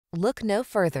Look no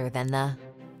further than the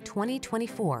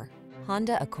 2024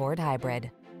 Honda Accord Hybrid.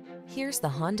 Here's the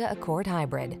Honda Accord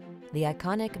Hybrid, the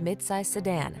iconic midsize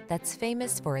sedan that's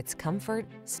famous for its comfort,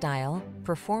 style,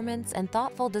 performance, and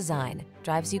thoughtful design,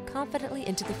 drives you confidently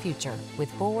into the future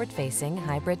with forward-facing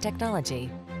hybrid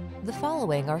technology. The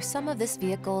following are some of this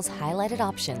vehicle's highlighted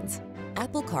options: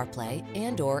 Apple CarPlay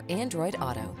and/or Android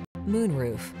Auto,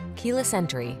 moonroof, keyless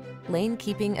entry, lane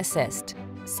keeping assist,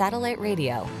 satellite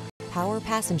radio, power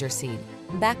passenger seat,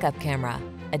 backup camera,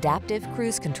 adaptive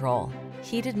cruise control,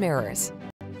 heated mirrors,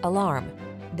 alarm.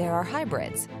 There are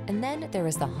hybrids, and then there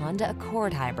is the Honda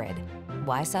Accord Hybrid.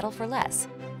 Why settle for less?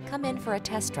 Come in for a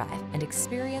test drive and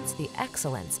experience the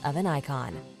excellence of an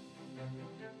icon.